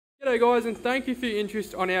G'day guys, and thank you for your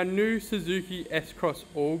interest on our new Suzuki S-Cross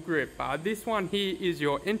All Grip. This one here is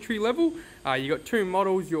your entry level. You got two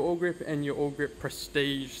models, your All Grip and your All Grip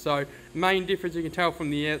Prestige. So main difference you can tell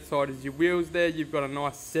from the outside is your wheels there. You've got a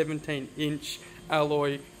nice 17-inch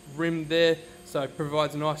alloy rim there, so it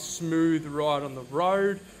provides a nice smooth ride on the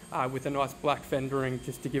road with a nice black fendering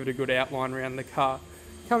just to give it a good outline around the car.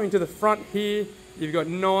 Coming to the front here, you've got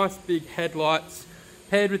nice big headlights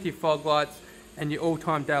paired with your fog lights and your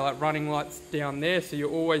all-time daylight running lights down there, so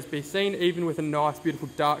you'll always be seen, even with a nice beautiful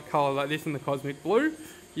dark colour like this in the cosmic blue.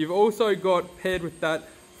 You've also got, paired with that,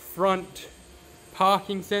 front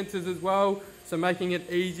parking sensors as well, so making it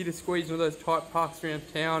easy to squeeze into those tight parks around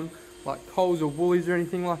town like Coles or Woolies or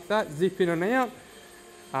anything like that, zip in and out.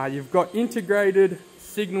 You've got integrated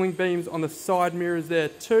signalling beams on the side mirrors there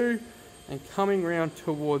too, and coming around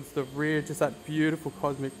towards the rear, just that beautiful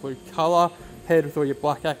cosmic blue colour paired with all your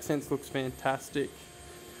black accents looks fantastic.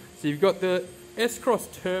 So you've got the S-Cross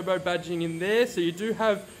turbo badging in there, so you do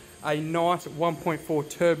have a nice 1.4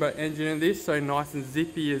 turbo engine in this, so nice and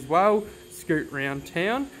zippy as well, scoot around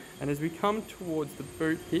town. And as we come towards the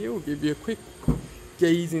boot here, we'll give you a quick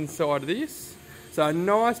gaze inside of this. So a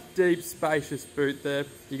nice deep spacious boot there.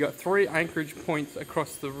 You've got 3 anchorage points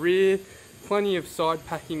across the rear, plenty of side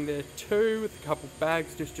packing there too, with a couple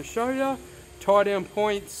bags just to show you, tie down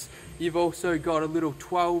points. You've also got a little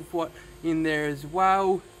 12 watt in there as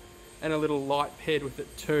well, and a little light paired with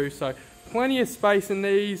it too. So plenty of space in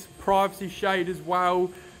these, privacy shade as well.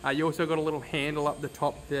 You also got a little handle up the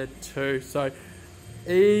top there too. So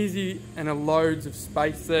easy and a loads of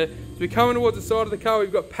space there. So we're coming towards the side of the car,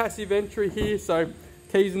 we've got passive entry here. So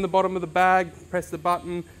keys in the bottom of the bag, press the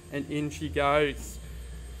button and in she goes.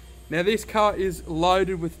 Now this car is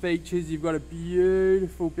loaded with features. You've got a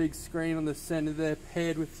beautiful big screen on the center there,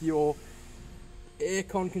 paired with your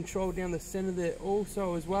aircon control down the center there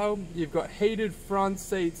also as well. You've got heated front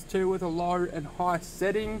seats too with a low and high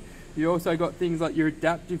setting. You also got things like your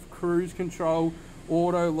adaptive cruise control,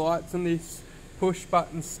 auto lights on this, push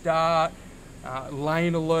button start,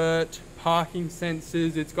 lane alert, parking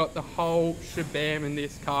sensors. It's got the whole shabam in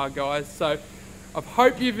this car, guys. So I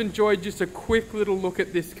hope you've enjoyed just a quick little look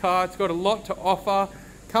at this car. It's got a lot to offer.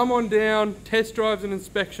 Come on down, test drives and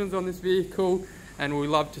inspections on this vehicle, and we'd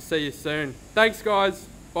love to see you soon. Thanks guys,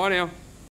 bye now.